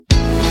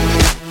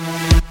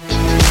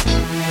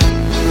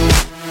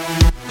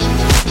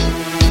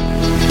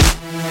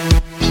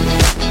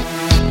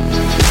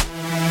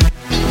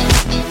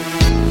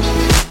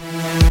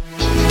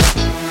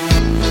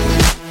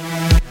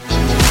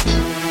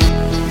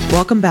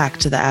Welcome back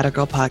to the Atta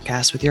Girl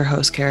podcast with your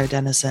host, Kara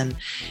Dennison.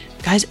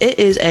 Guys, it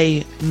is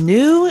a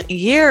new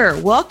year.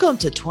 Welcome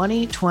to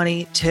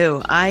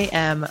 2022. I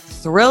am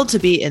thrilled to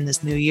be in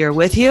this new year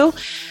with you.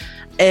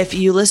 If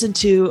you listened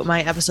to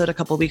my episode a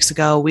couple of weeks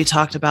ago, we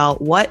talked about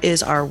what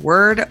is our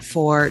word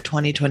for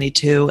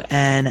 2022.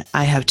 And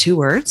I have two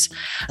words.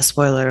 A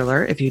spoiler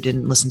alert if you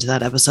didn't listen to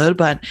that episode,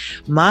 but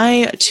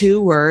my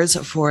two words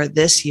for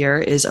this year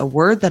is a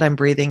word that I'm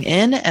breathing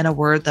in and a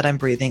word that I'm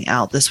breathing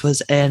out. This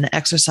was an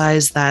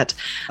exercise that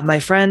my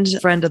friend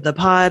of the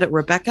pod,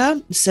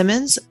 Rebecca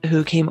Simmons,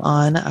 who came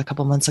on a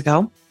couple months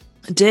ago,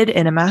 did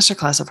in a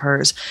masterclass of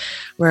hers,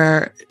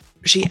 where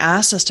she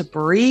asked us to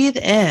breathe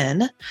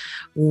in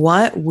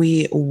what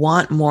we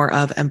want more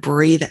of and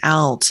breathe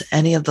out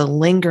any of the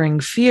lingering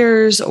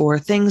fears or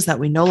things that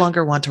we no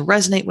longer want to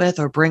resonate with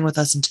or bring with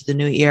us into the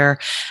new year.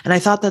 And I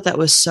thought that it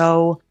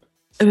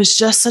was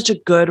just such a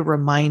good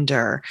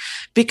reminder,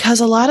 because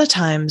a lot of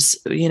times,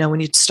 when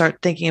you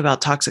start thinking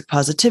about toxic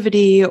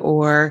positivity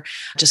or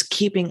just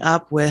keeping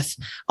up with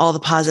all the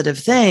positive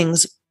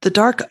things, the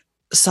dark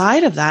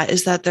side of that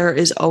is that there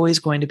is always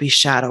going to be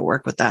shadow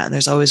work with that. And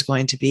there's always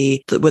going to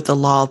be with the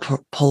law of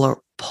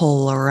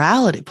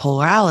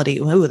polarity.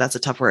 Ooh, that's a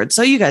tough word.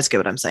 So you guys get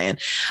what I'm saying.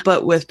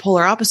 But with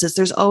polar opposites,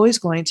 there's always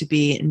going to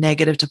be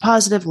negative to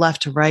positive,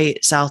 left to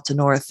right, south to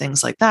north,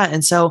 things like that.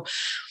 And so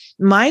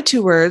my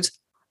two words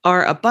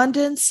are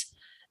abundance,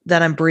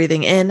 that I'm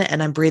breathing in,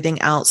 and I'm breathing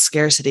out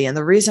scarcity. And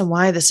the reason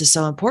why this is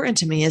so important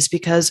to me is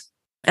because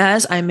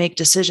as I make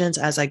decisions,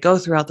 as I go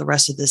throughout the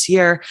rest of this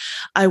year,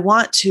 I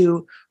want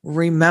to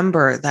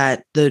remember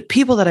that the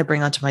people that I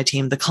bring onto my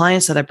team, the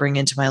clients that I bring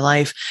into my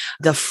life,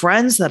 the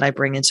friends that I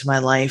bring into my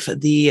life,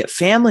 the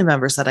family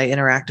members that I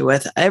interact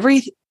with,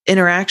 every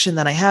interaction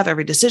that I have,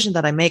 every decision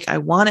that I make, I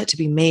want it to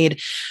be made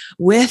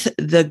with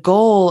the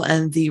goal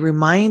and the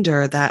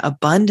reminder that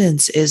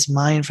abundance is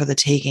mine for the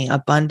taking.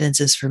 Abundance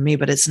is for me,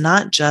 but it's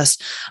not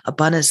just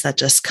abundance that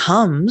just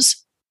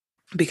comes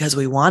because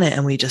we want it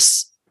and we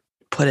just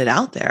put it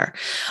out there.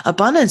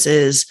 Abundance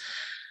is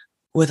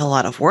with a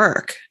lot of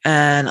work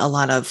and a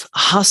lot of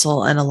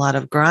hustle and a lot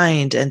of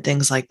grind and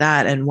things like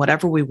that. And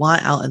whatever we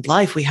want out in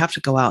life, we have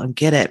to go out and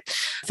get it.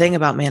 The thing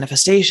about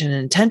manifestation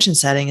and intention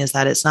setting is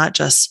that it's not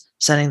just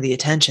setting the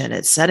intention,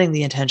 it's setting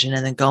the intention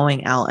and then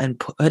going out and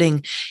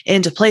putting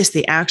into place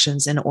the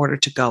actions in order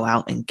to go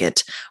out and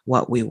get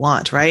what we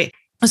want, right?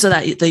 So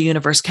that the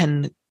universe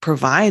can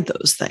provide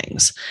those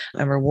things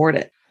and reward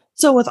it.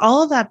 So with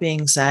all of that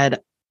being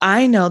said,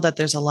 I know that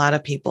there's a lot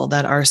of people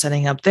that are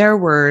setting up their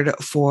word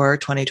for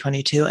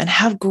 2022 and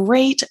have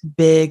great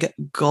big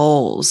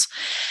goals.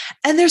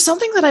 And there's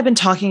something that I've been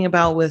talking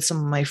about with some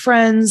of my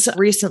friends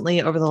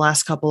recently over the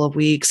last couple of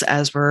weeks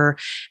as we're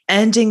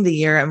ending the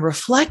year and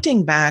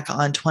reflecting back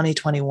on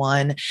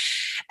 2021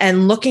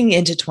 and looking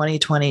into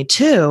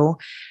 2022.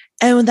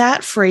 And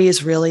that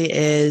phrase really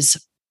is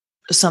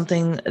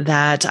something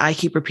that I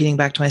keep repeating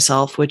back to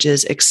myself, which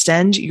is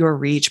extend your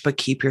reach, but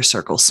keep your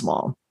circle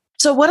small.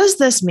 So what does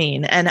this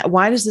mean? And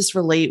why does this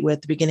relate with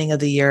the beginning of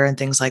the year and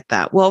things like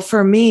that? Well,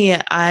 for me,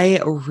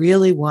 I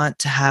really want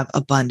to have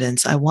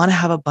abundance. I want to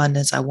have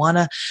abundance. I want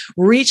to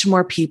reach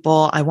more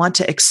people. I want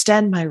to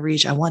extend my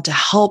reach. I want to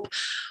help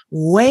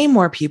way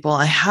more people.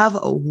 I have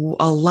a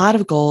lot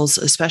of goals,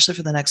 especially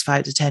for the next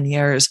 5 to 10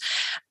 years.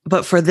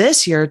 But for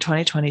this year,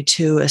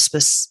 2022,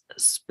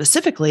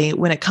 specifically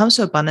when it comes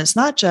to abundance,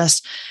 not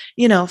just,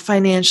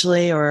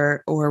 financially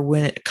or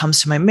when it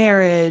comes to my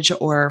marriage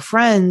or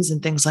friends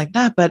and things like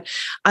that, but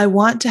I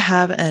want to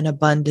have an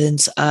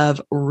abundance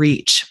of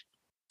reach.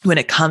 When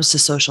it comes to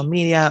social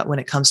media, when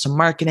it comes to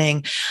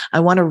marketing, I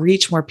want to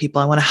reach more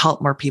people. I want to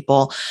help more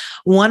people.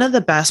 One of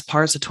the best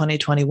parts of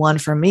 2021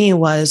 for me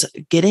was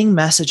getting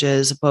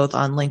messages both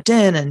on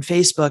LinkedIn and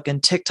Facebook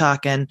and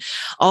TikTok and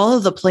all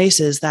of the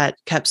places that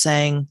kept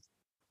saying,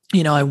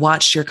 I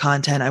watched your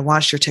content. I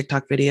watched your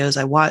TikTok videos.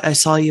 I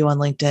saw you on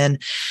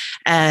LinkedIn.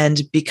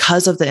 And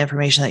because of the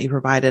information that you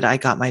provided, I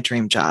got my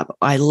dream job.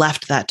 I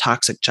left that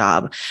toxic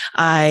job.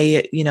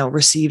 I,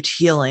 received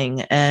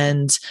healing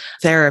and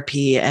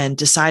therapy and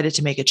decided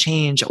to make a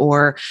change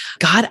or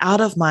got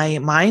out of my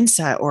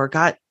mindset or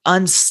got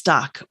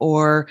unstuck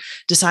or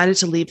decided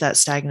to leave that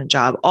stagnant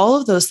job. All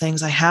of those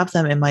things, I have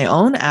them in my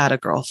own Atta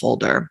Girl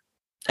folder.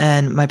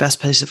 And my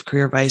best piece of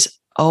career advice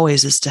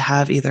always is to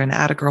have either an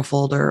Atta Girl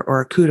folder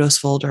or a kudos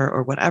folder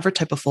or whatever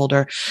type of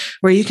folder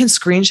where you can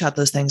screenshot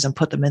those things and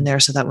put them in there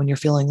so that when you're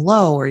feeling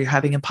low or you're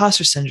having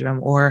imposter syndrome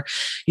or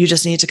you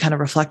just need to kind of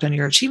reflect on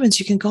your achievements,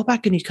 you can go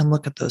back and you can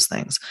look at those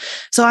things.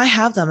 So I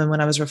have them. And when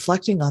I was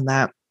reflecting on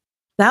that,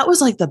 that was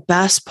like the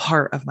best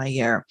part of my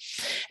year.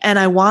 And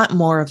I want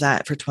more of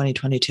that for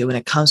 2022 when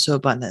it comes to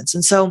abundance.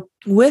 And so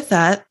with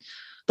that,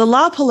 the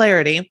law of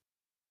polarity,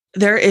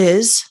 there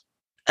is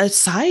a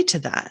side to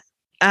that.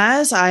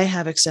 As I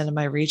have extended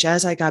my reach,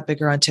 as I got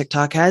bigger on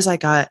TikTok, as I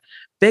got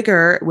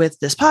bigger with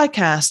this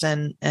podcast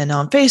and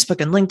on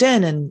Facebook and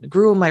LinkedIn and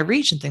grew my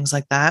reach and things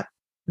like that,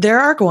 there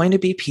are going to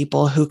be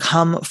people who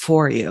come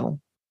for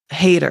you,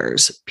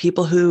 haters,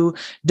 people who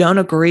don't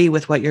agree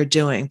with what you're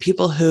doing,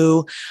 people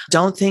who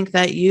don't think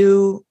that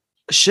you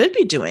should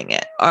be doing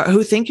it, or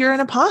who think you're an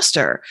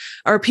imposter,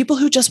 or people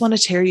who just want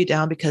to tear you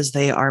down because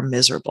they are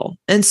miserable.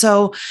 And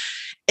so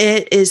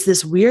it is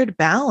this weird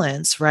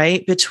balance,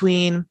 right?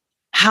 Between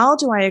how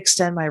do I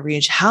extend my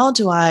reach? How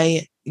do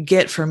I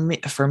get for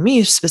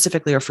me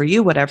specifically, or for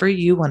you, whatever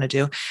you want to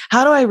do,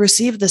 how do I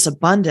receive this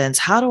abundance?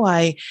 How do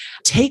I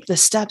take the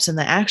steps and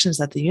the actions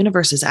that the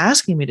universe is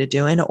asking me to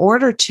do in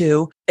order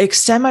to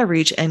extend my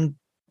reach and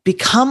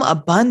become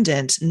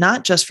abundant,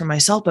 not just for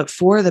myself, but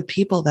for the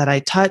people that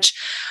I touch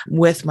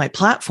with my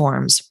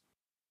platforms?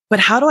 But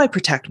how do I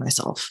protect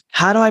myself?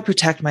 How do I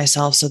protect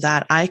myself so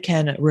that I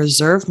can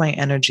reserve my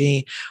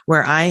energy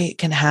where I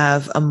can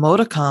have a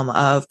modicum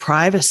of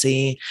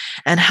privacy?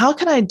 And how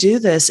can I do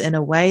this in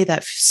a way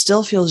that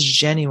still feels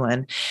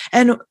genuine?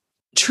 And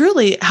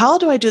truly, how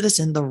do I do this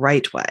in the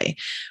right way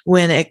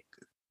when it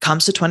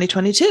comes to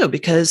 2022?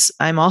 Because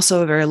I'm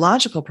also a very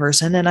logical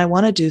person and I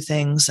want to do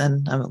things,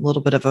 and I'm a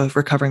little bit of a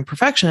recovering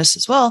perfectionist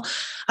as well.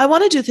 I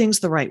want to do things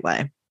the right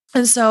way.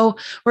 And so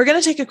we're going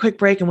to take a quick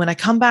break. And when I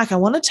come back, I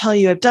want to tell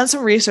you, I've done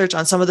some research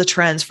on some of the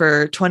trends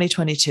for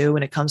 2022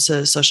 when it comes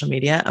to social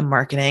media and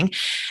marketing.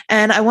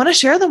 And I want to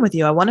share them with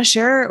you. I want to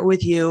share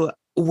with you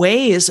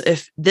ways,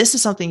 if this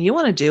is something you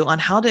want to do, on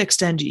how to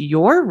extend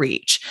your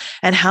reach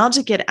and how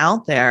to get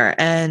out there,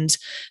 and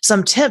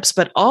some tips,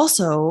 but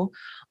also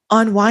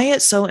on why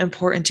it's so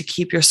important to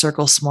keep your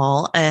circle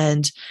small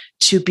and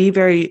to be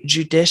very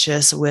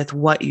judicious with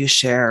what you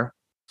share,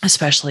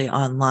 especially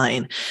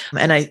online.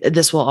 And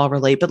this will all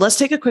relate, but let's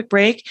take a quick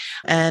break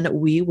and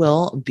we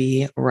will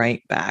be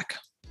right back.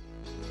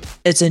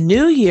 It's a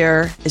new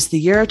year. It's the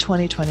year of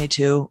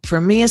 2022. For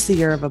me, it's the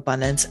year of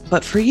abundance.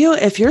 But for you,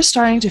 if you're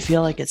starting to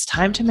feel like it's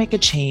time to make a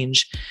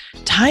change,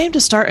 time to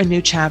start a new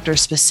chapter,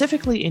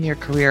 specifically in your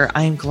career,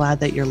 I am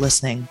glad that you're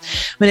listening.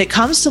 When it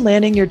comes to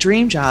landing your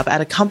dream job at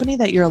a company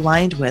that you're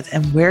aligned with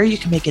and where you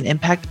can make an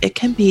impact, it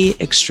can be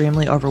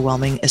extremely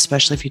overwhelming,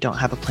 especially if you don't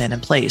have a plan in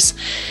place.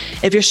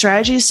 If your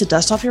strategy is to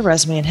dust off your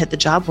resume and hit the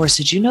job boards,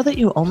 did you know that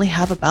you only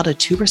have about a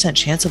 2%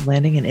 chance of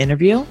landing an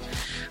interview?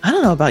 I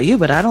don't know about you,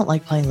 but I don't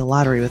like playing the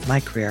lottery with my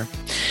career.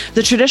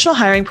 The traditional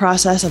hiring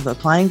process of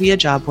applying via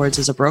job boards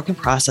is a broken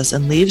process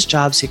and leaves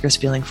job seekers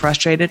feeling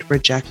frustrated,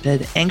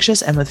 rejected,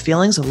 anxious, and with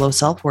feelings of low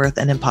self-worth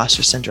and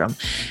imposter syndrome.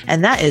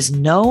 And that is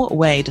no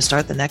way to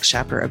start the next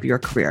chapter of your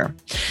career.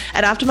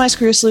 At Optimized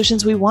Career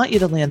Solutions, we want you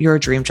to land your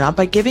dream job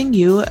by giving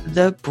you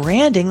the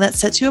branding that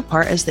sets you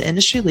apart as the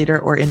industry leader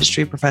or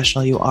industry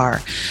professional you are.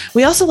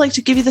 We also like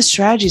to give you the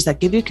strategies that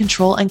give you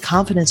control and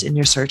confidence in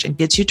your search and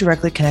gets you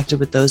directly connected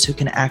with those who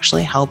can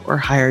actually help or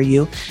hire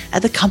you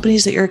at the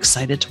companies that you're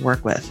excited to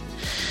work with.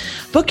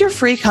 Book your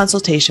free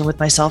consultation with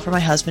myself or my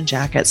husband,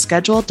 Jack, at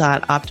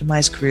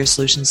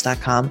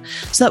schedule.optimizedcareersolutions.com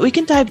so that we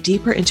can dive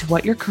deeper into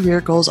what your career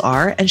goals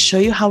are and show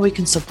you how we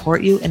can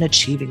support you in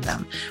achieving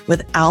them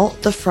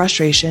without the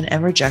frustration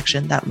and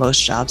rejection that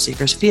most job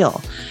seekers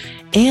feel,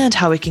 and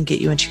how we can get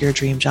you into your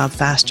dream job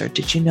faster.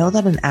 Did you know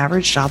that an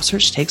average job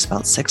search takes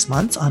about 6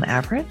 months on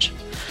average?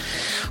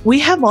 We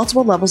have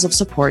multiple levels of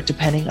support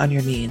depending on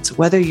your needs.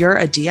 Whether you're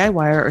a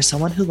DIYer or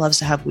someone who loves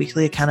to have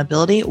weekly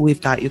accountability, we've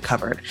got you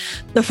covered.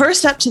 The first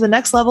step to the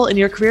next level in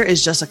your career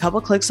is just a couple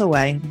clicks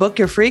away. Book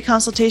your free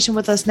consultation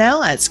with us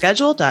now at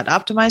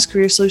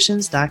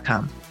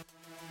schedule.optimizedcareersolutions.com.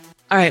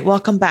 All right,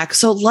 welcome back.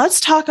 So let's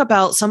talk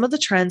about some of the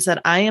trends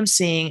that I am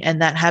seeing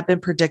and that have been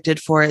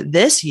predicted for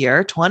this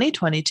year,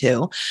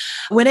 2022,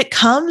 when it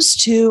comes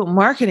to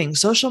marketing,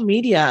 social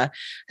media,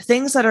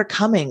 things that are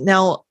coming.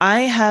 Now,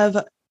 I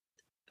have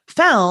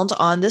found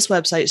on this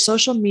website,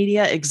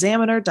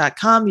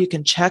 socialmediaexaminer.com. You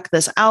can check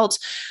this out.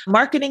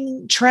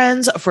 Marketing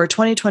trends for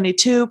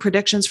 2022,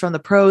 predictions from the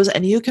pros,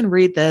 and you can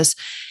read this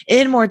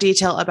in more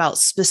detail about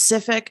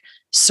specific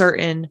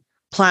certain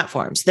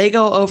platforms. They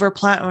go over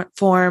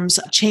platforms,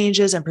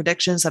 changes, and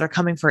predictions that are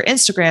coming for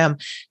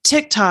Instagram,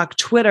 TikTok,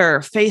 Twitter,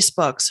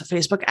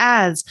 Facebook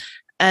ads,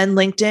 and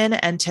LinkedIn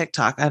and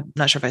TikTok. I'm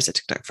not sure if I said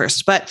TikTok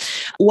first, but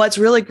what's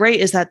really great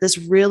is that this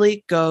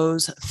really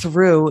goes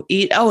through,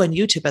 and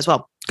YouTube as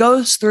well,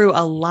 goes through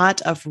a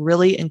lot of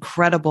really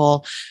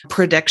incredible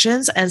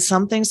predictions and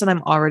some things that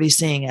I'm already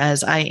seeing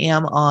as I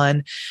am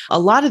on a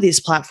lot of these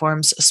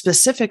platforms,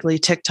 specifically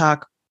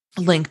TikTok,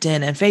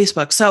 LinkedIn, and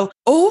Facebook. So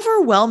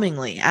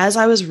overwhelmingly, as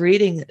I was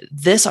reading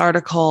this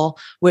article,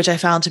 which I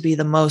found to be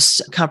the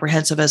most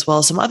comprehensive, as well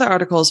as some other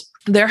articles,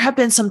 there have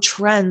been some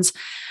trends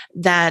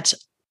that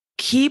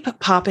keep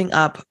popping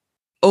up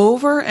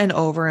over and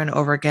over and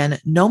over again,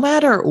 no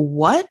matter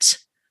what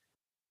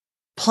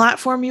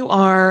platform you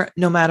are,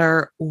 no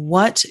matter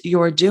what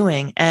you're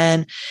doing.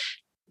 And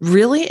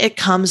really, it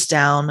comes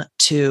down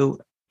to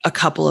a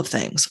couple of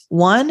things.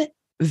 One,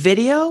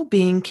 video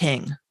being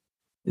king.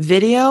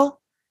 Video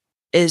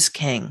is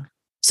king.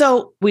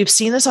 So we've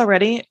seen this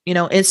already.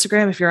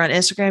 Instagram, if you're on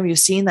Instagram, you've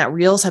seen that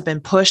Reels have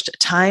been pushed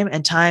time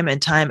and time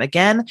and time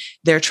again.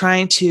 They're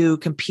trying to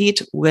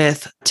compete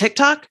with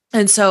TikTok.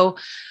 And so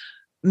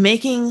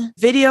making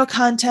video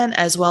content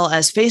as well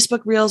as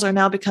Facebook Reels are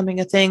now becoming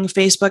a thing.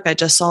 Facebook, I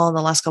just saw in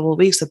the last couple of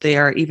weeks that they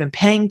are even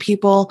paying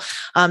people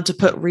to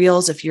put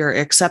Reels if you're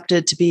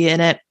accepted to be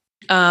in it.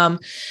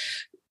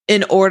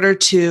 in order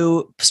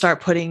to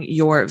start putting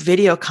your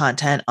video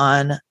content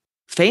on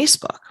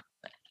Facebook.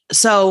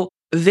 So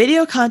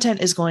video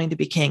content is going to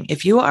be king.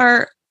 If you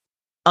are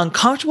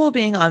uncomfortable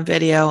being on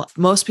video,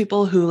 most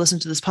people who listen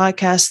to this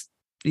podcast,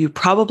 you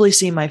probably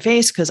see my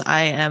face because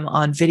I am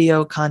on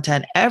video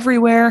content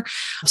everywhere,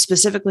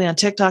 specifically on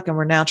TikTok. And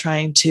we're now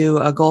trying to,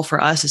 a goal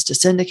for us is to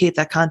syndicate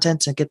that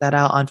content and get that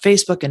out on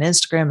Facebook and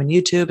Instagram and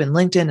YouTube and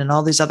LinkedIn and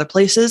all these other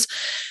places.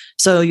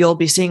 So you'll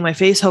be seeing my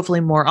face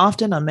hopefully more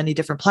often on many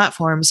different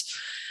platforms.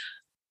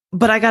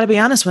 But I got to be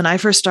honest, when I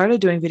first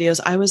started doing videos,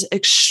 I was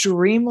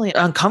extremely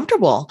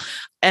uncomfortable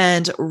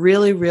and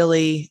really,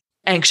 really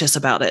anxious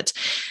about it.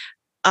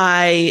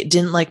 I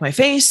didn't like my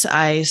face.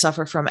 I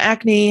suffer from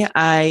acne.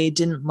 I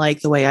didn't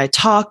like the way I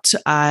talked.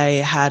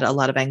 I had a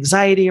lot of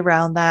anxiety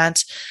around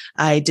that.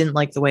 I didn't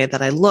like the way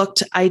that I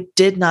looked. I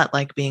did not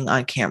like being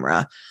on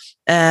camera.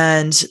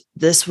 And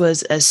this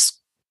was as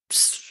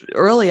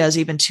early as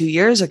even 2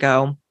 years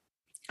ago.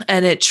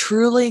 And it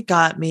truly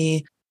got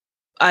me.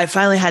 I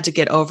finally had to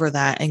get over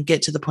that and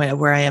get to the point of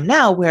where I am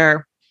now,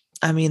 where,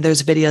 I mean,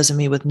 there's videos of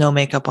me with no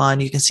makeup on.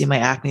 You can see my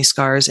acne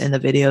scars in the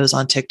videos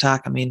on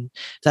TikTok. I mean,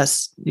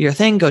 that's your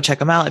thing. Go check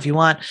them out if you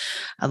want.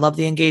 I love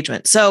the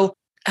engagement. So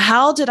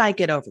how did I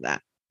get over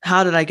that?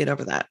 How did I get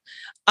over that?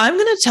 I'm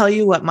going to tell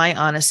you what my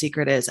honest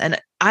secret is. And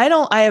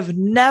I have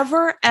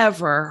never,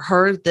 ever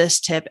heard this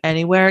tip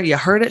anywhere. You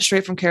heard it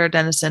straight from Kara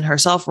Dennison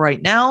herself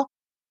right now.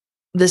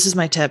 This is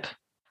my tip.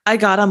 I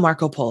got on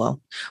Marco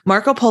Polo.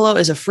 Marco Polo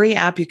is a free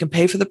app. You can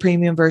pay for the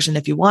premium version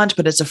if you want,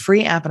 but it's a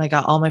free app and I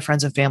got all my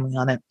friends and family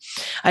on it.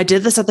 I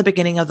did this at the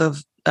beginning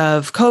of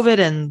COVID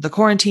and the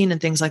quarantine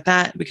and things like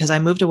that because I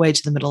moved away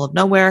to the middle of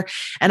nowhere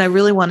and I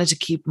really wanted to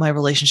keep my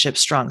relationship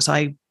strong. So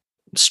I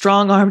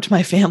strong-armed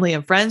my family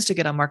and friends to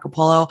get on Marco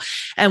Polo.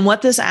 And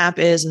what this app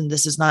is, and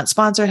this is not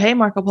sponsored. Hey,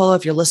 Marco Polo,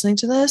 if you're listening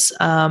to this,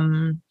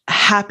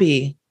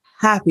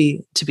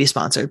 happy to be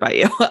sponsored by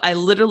you. I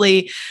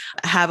literally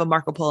have a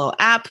Marco Polo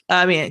app.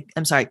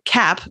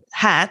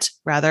 Hat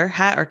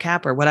or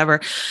cap or whatever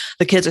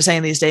the kids are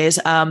saying these days.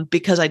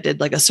 Because I did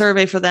like a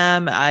survey for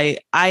them. I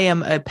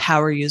am a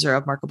power user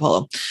of Marco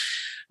Polo.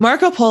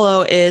 Marco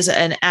Polo is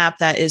an app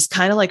that is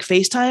kind of like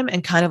FaceTime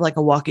and kind of like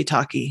a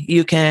walkie-talkie.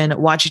 You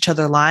can watch each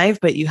other live,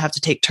 but you have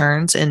to take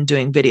turns in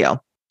doing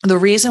video. The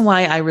reason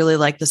why I really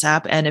like this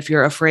app, and if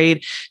you're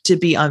afraid to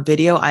be on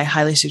video, I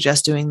highly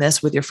suggest doing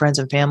this with your friends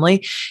and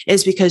family,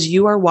 is because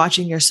you are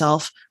watching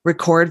yourself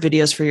record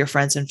videos for your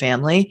friends and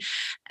family,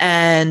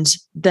 and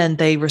then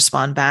they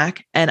respond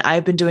back. And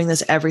I've been doing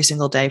this every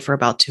single day for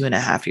about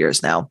 2.5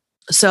 years now.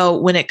 So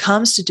when it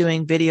comes to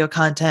doing video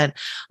content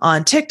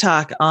on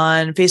TikTok,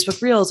 on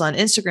Facebook Reels, on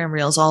Instagram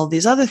Reels, all of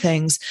these other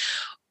things,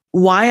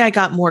 why I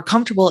got more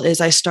comfortable is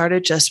I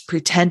started just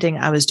pretending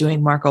I was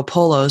doing Marco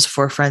Polos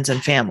for friends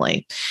and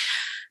family.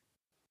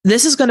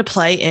 This is going to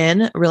play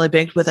in really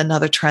big with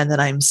another trend that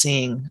I'm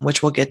seeing,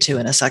 which we'll get to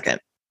in a second.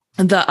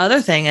 The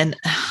other thing, and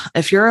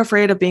if you're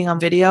afraid of being on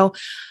video,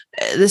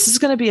 this is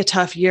going to be a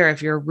tough year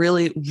if you're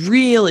really,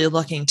 really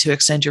looking to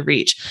extend your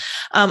reach.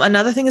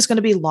 Another thing is going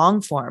to be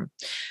long form.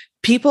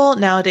 People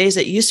nowadays,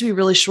 it used to be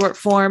really short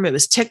form. It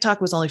was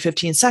TikTok was only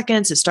 15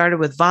 seconds. It started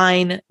with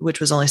Vine,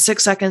 which was only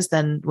 6 seconds,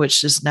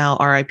 which is now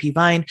RIP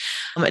Vine.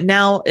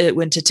 Now it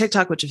went to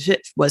TikTok, which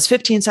was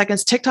 15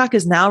 seconds. TikTok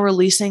is now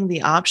releasing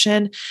the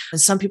option,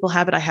 and some people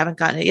have it, I haven't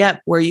gotten it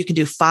yet, where you can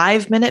do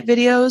 5-minute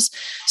videos.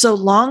 So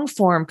long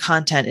form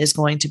content is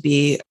going to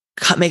be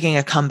making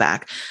a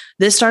comeback.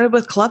 This started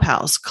with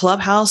Clubhouse.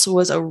 Clubhouse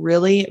was a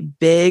really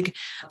big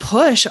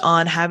push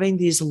on having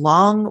these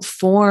long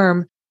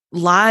form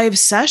live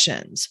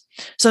sessions.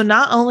 So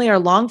not only are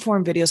long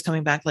form videos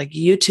coming back, like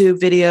YouTube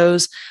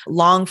videos,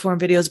 long form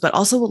videos, but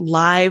also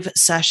live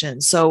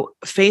sessions. So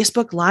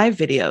Facebook live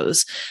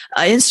videos,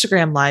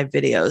 Instagram live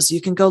videos. You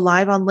can go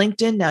live on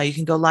LinkedIn now. You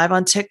can go live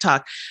on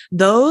TikTok.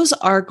 Those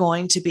are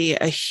going to be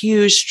a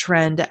huge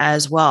trend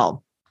as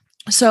well.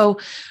 So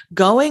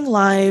going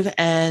live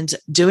and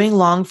doing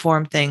long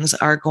form things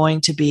are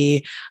going to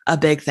be a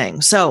big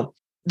thing. So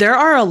there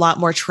are a lot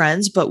more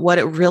trends, but what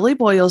it really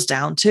boils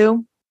down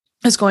to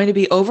is going to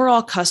be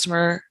overall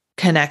customer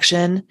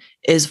connection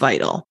is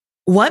vital.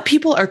 What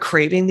people are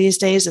craving these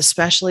days,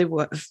 especially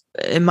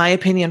in my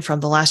opinion, from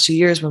the last 2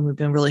 years when we've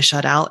been really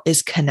shut out,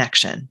 is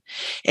connection.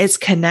 It's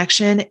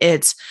connection.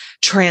 It's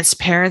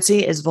transparency.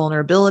 It's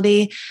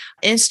vulnerability.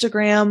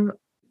 Instagram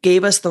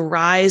gave us the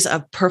rise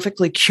of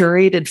perfectly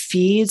curated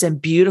feeds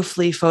and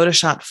beautifully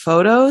photoshopped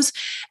photos.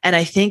 And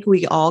I think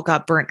we all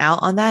got burnt out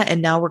on that.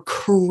 And now we're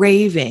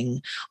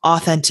craving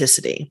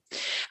authenticity.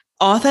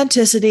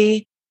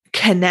 Authenticity,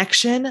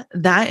 connection,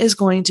 that is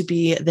going to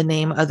be the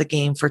name of the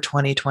game for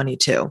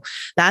 2022.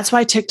 That's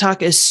why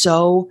TikTok is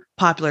so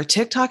popular.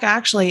 TikTok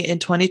actually in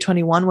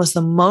 2021 was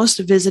the most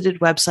visited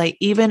website,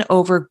 even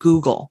over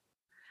Google.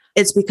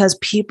 It's because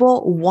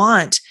people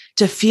want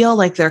to feel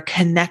like they're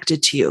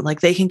connected to you,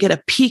 like they can get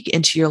a peek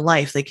into your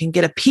life. They can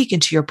get a peek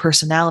into your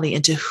personality,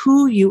 into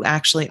who you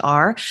actually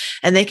are.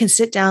 And they can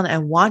sit down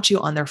and watch you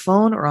on their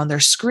phone or on their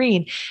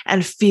screen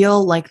and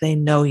feel like they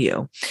know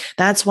you.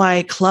 That's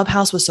why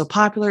Clubhouse was so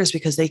popular, is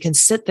because they can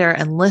sit there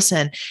and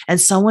listen, and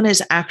someone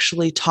is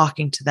actually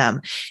talking to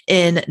them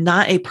in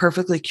not a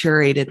perfectly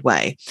curated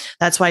way.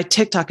 That's why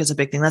TikTok is a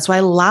big thing. That's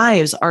why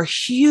lives are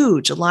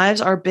huge.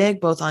 Lives are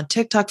big, both on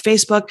TikTok,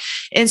 Facebook,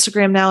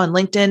 Instagram now, and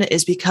LinkedIn,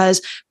 is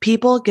because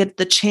people get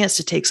the chance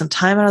to take some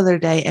time out of their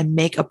day and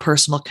make a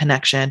personal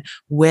connection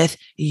with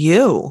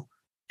you.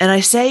 And I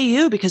say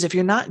you because if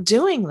you're not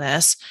doing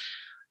this,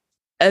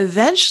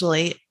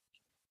 eventually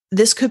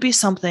this could be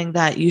something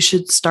that you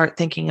should start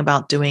thinking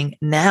about doing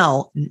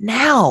now,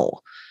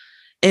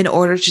 in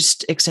order to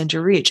just extend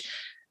your reach.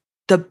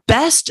 The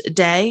best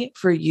day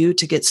for you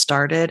to get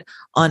started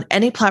on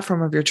any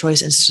platform of your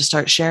choice and to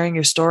start sharing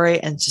your story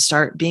and to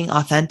start being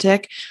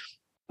authentic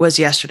was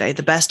yesterday.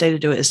 The best day to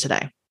do it is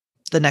today,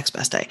 the next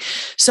best day.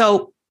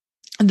 So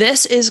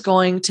this is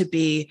going to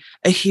be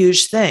a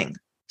huge thing.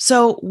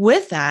 So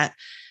with that,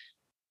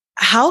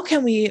 how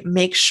can we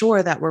make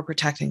sure that we're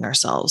protecting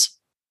ourselves?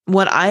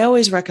 What I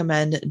always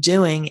recommend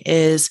doing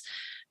is,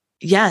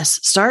 yes,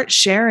 start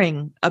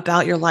sharing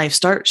about your life,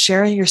 start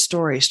sharing your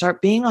story,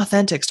 start being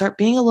authentic, start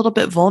being a little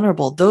bit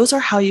vulnerable. Those are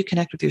how you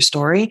connect with your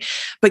story,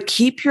 but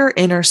keep your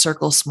inner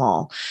circle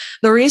small.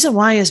 The reason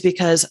why is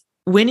because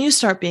when you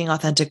start being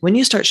authentic, when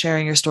you start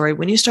sharing your story,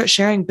 when you start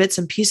sharing bits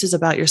and pieces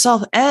about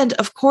yourself, and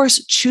of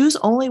course, choose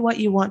only what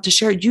you want to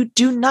share. You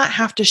do not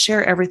have to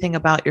share everything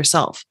about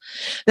yourself.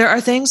 There are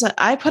things that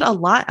I put a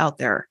lot out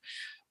there.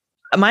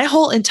 My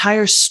whole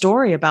entire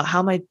story about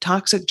how my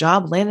toxic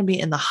job landed me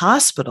in the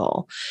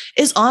hospital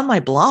is on my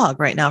blog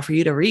right now for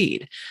you to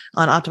read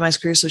on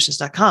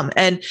optimizecareersolutions.com.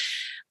 And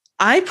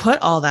I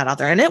put all that out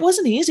there, and it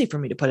wasn't easy for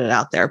me to put it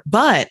out there,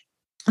 but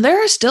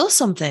there are still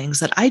some things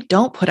that I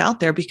don't put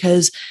out there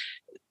because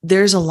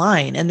there's a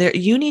line, and there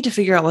you need to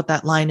figure out what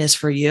that line is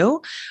for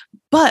you.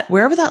 But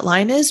wherever that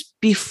line is,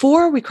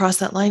 before we cross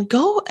that line,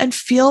 go and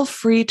feel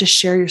free to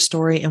share your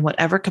story in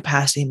whatever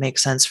capacity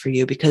makes sense for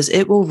you, because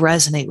it will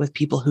resonate with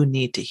people who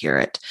need to hear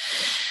it.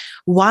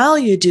 While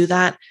you do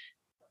that,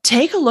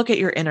 take a look at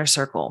your inner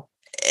circle.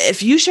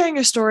 If you sharing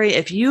your story,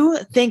 if you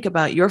think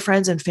about your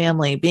friends and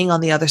family being on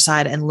the other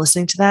side and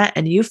listening to that,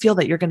 and you feel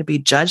that you're going to be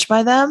judged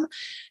by them,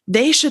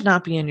 they should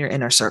not be in your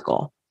inner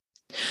circle.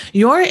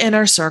 Your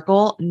inner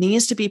circle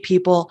needs to be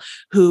people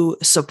who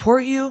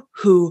support you,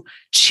 who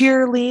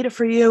cheerlead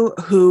for you,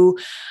 who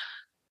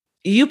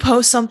you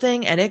post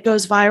something and it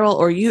goes viral,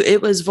 or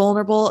it was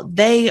vulnerable.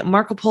 They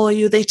Marco Polo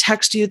you, they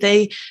text you,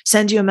 they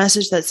send you a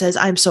message that says,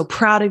 I'm so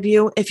proud of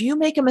you. If you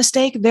make a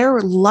mistake, they're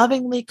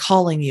lovingly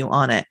calling you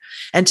on it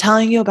and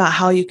telling you about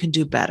how you can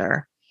do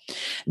better.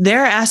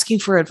 They're asking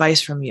for advice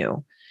from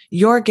you.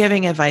 You're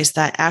giving advice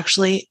that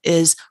actually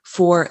is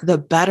for the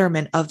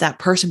betterment of that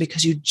person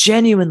because you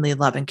genuinely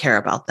love and care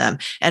about them,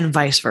 and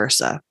vice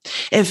versa.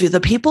 If the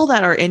people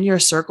that are in your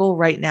circle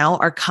right now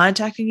are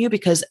contacting you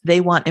because they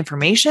want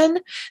information,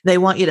 they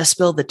want you to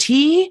spill the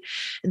tea,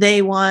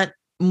 they want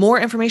more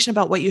information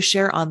about what you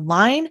share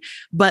online,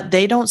 but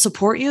they don't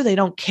support you, they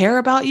don't care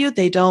about you,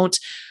 they don't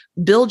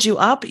build you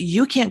up,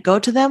 you can't go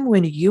to them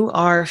when you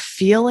are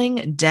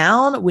feeling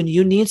down, when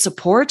you need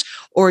support,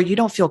 or you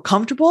don't feel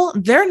comfortable,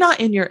 they're not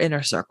in your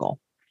inner circle.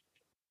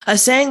 A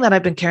saying that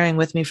I've been carrying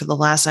with me for the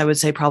last, I would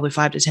say probably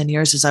 5 to 10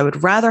 years is I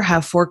would rather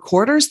have 4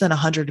 quarters than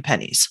 100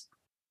 pennies,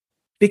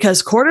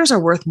 because quarters are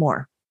worth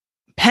more.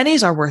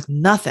 Pennies are worth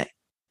nothing.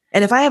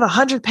 And if I have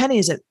 100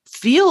 pennies, it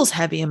feels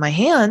heavy in my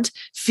hand,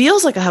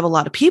 feels like I have a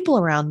lot of people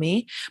around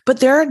me, but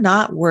they're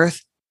not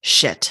worth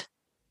shit.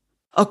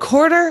 A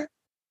quarter,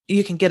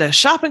 you can get a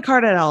shopping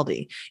cart at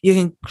Aldi. You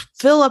can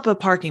fill up a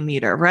parking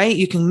meter, right?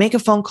 You can make a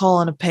phone call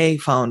on a pay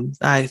phone.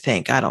 I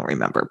don't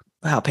remember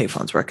how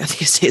payphones work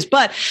these days,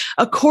 but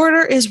a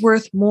quarter is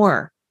worth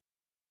more.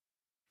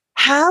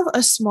 Have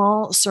a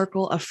small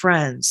circle of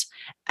friends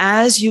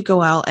as you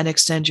go out and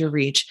extend your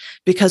reach,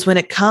 because when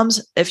it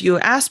comes, if you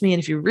ask me,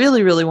 and if you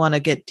really, really want to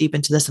get deep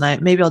into this,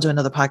 and maybe I'll do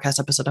another podcast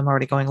episode, I'm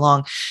already going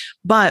long,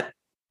 but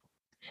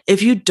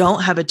if you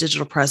don't have a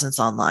digital presence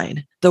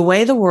online, the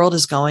way the world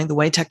is going, the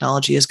way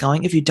technology is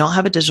going, if you don't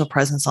have a digital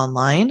presence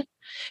online,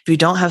 if you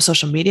don't have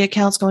social media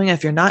accounts going,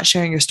 if you're not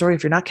sharing your story,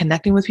 if you're not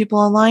connecting with people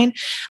online,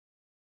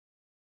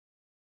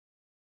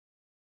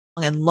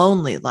 and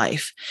lonely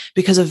life,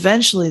 because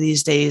eventually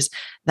these days,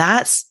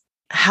 that's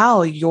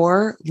how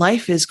your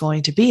life is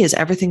going to be, is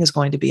everything is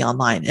going to be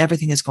online.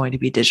 Everything is going to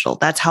be digital.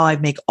 That's how I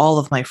make all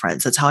of my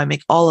friends. That's how I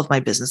make all of my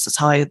business. That's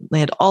how I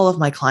land all of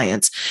my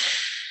clients.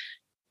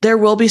 There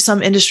will be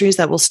some industries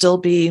that will still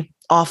be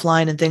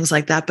offline and things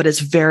like that, but it's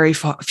very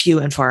few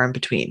and far in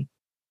between.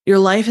 Your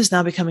life is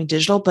now becoming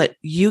digital, but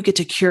you get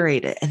to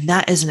curate it. And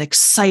that is an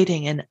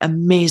exciting and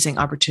amazing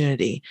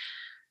opportunity.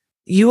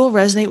 You will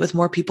resonate with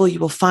more people. You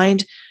will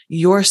find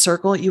your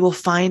circle. You will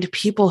find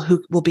people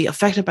who will be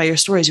affected by your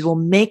stories. You will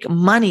make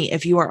money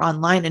if you are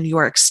online and you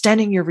are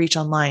extending your reach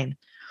online.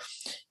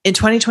 In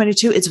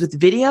 2022, it's with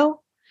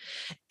video.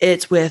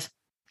 It's with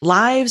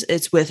lives.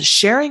 It's with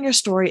sharing your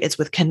story. It's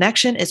with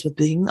connection. It's with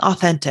being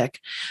authentic.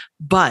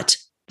 But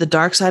the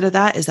dark side of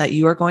that is that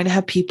you are going to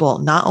have people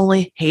not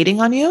only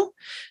hating on you.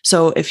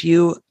 So if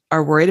you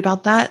are worried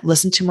about that,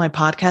 listen to my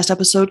podcast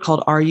episode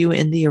called Are You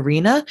in the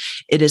Arena?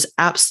 It is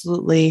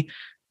absolutely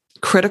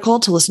critical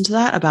to listen to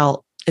that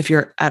about if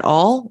you're at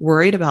all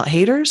worried about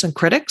haters and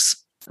critics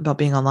about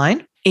being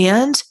online.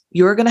 And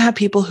you're going to have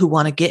people who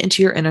want to get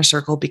into your inner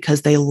circle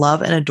because they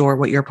love and adore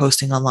what you're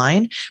posting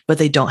online, but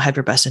they don't have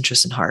your best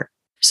interest in heart.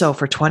 So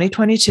for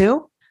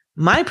 2022,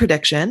 my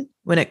prediction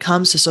when it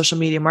comes to social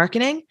media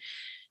marketing,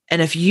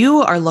 and if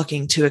you are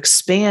looking to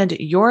expand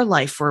your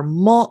life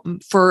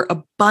for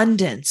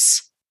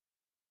abundance,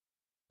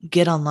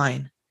 get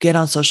online, get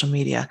on social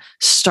media,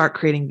 start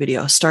creating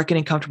video, start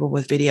getting comfortable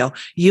with video.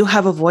 You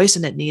have a voice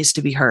and it needs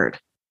to be heard.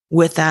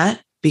 With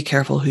that, be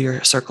careful who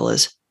your circle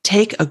is.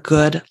 Take a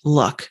good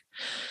look.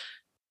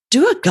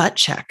 Do a gut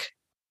check.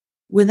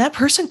 When that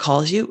person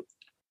calls you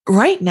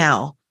right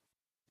now,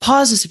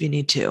 pause this if you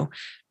need to.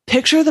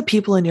 Picture the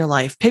people in your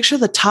life. Picture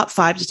the top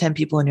 5 to 10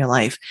 people in your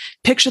life.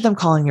 Picture them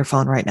calling your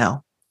phone right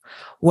now.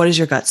 What is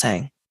your gut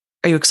saying?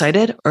 Are you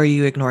excited or are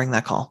you ignoring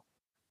that call?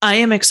 I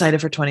am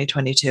excited for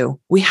 2022.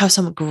 We have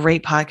some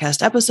great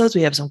podcast episodes.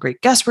 We have some great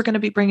guests we're going to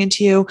be bringing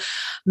to you.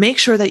 Make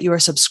sure that you are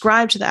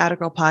subscribed to the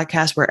Attagirl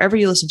podcast wherever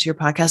you listen to your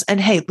podcast. And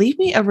hey, leave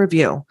me a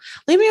review.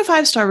 Leave me a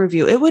 5-star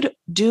review. It would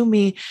do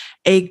me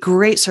a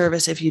great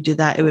service if you did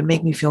that. It would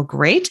make me feel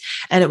great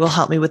and it will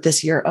help me with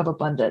this year of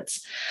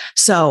abundance.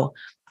 So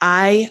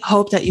I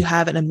hope that you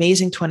have an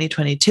amazing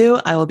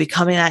 2022. I will be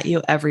coming at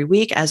you every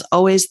week. As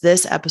always,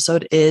 this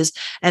episode is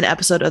an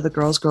episode of the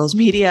Girls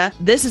Media.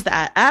 This is the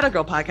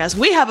Attagirl podcast.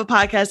 We have a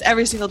podcast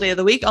every single day of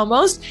the week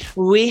almost.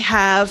 We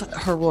have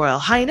Her Royal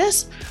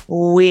Highness.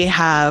 We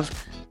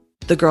have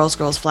the Girls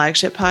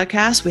flagship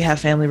podcast. We have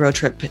Family Road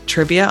Trip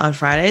Trivia on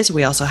Fridays.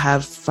 We also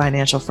have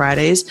Financial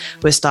Fridays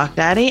with Stock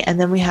Daddy. And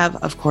then we have,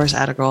 of course,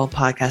 Attagirl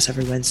podcast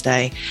every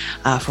Wednesday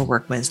for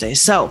Work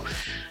Wednesdays. So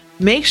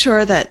make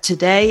sure that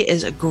today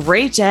is a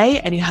great day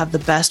and you have the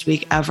best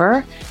week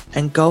ever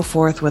and go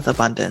forth with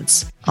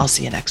abundance. I'll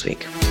see you next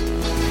week.